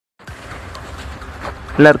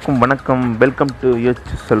எல்லாருக்கும் வணக்கம். Welcome to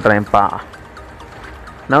யோசிச்சு சொல்கிறேன்ப்பா.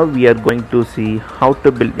 Now we are going to see how to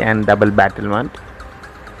build an double battlement.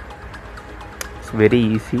 It's very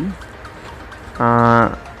easy.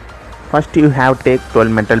 First you have take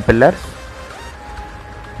 12 metal pillars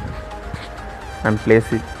and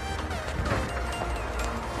place it.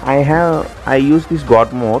 I use this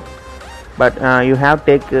god mode, but you have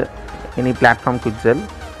take any platform quixel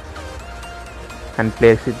and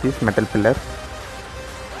place it this metal pillars.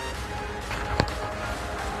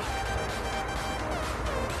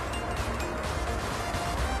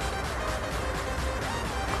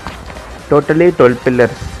 Totally 12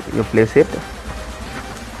 pillars you place it.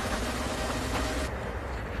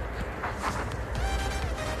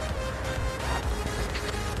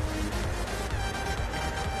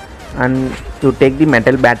 And you take the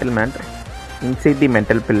metal battlement. Inside the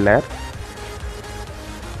metal pillar,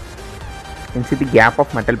 inside the gap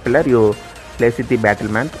of metal pillar, you place it the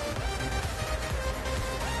battlement.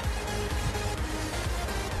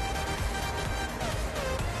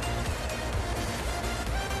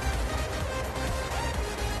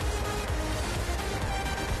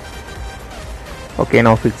 Okay,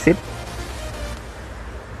 now fix it.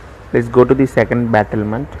 Let's go to the second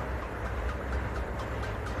battlement.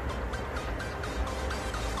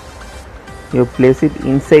 You place it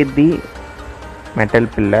inside the metal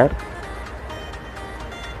pillar.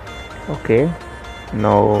 Okay,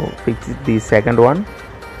 now fix the second one.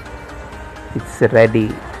 It's ready.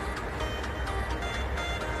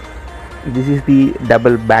 This is the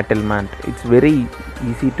double battlement. It's very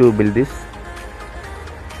easy to build this.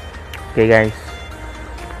 Okay guys,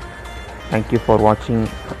 thank you for watching.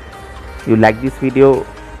 You like this video,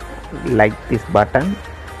 like this button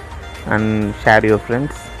and share your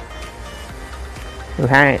friends. If you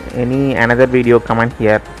have any another video, comment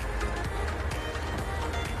here.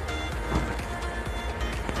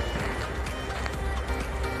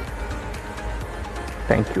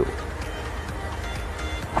 Thank you.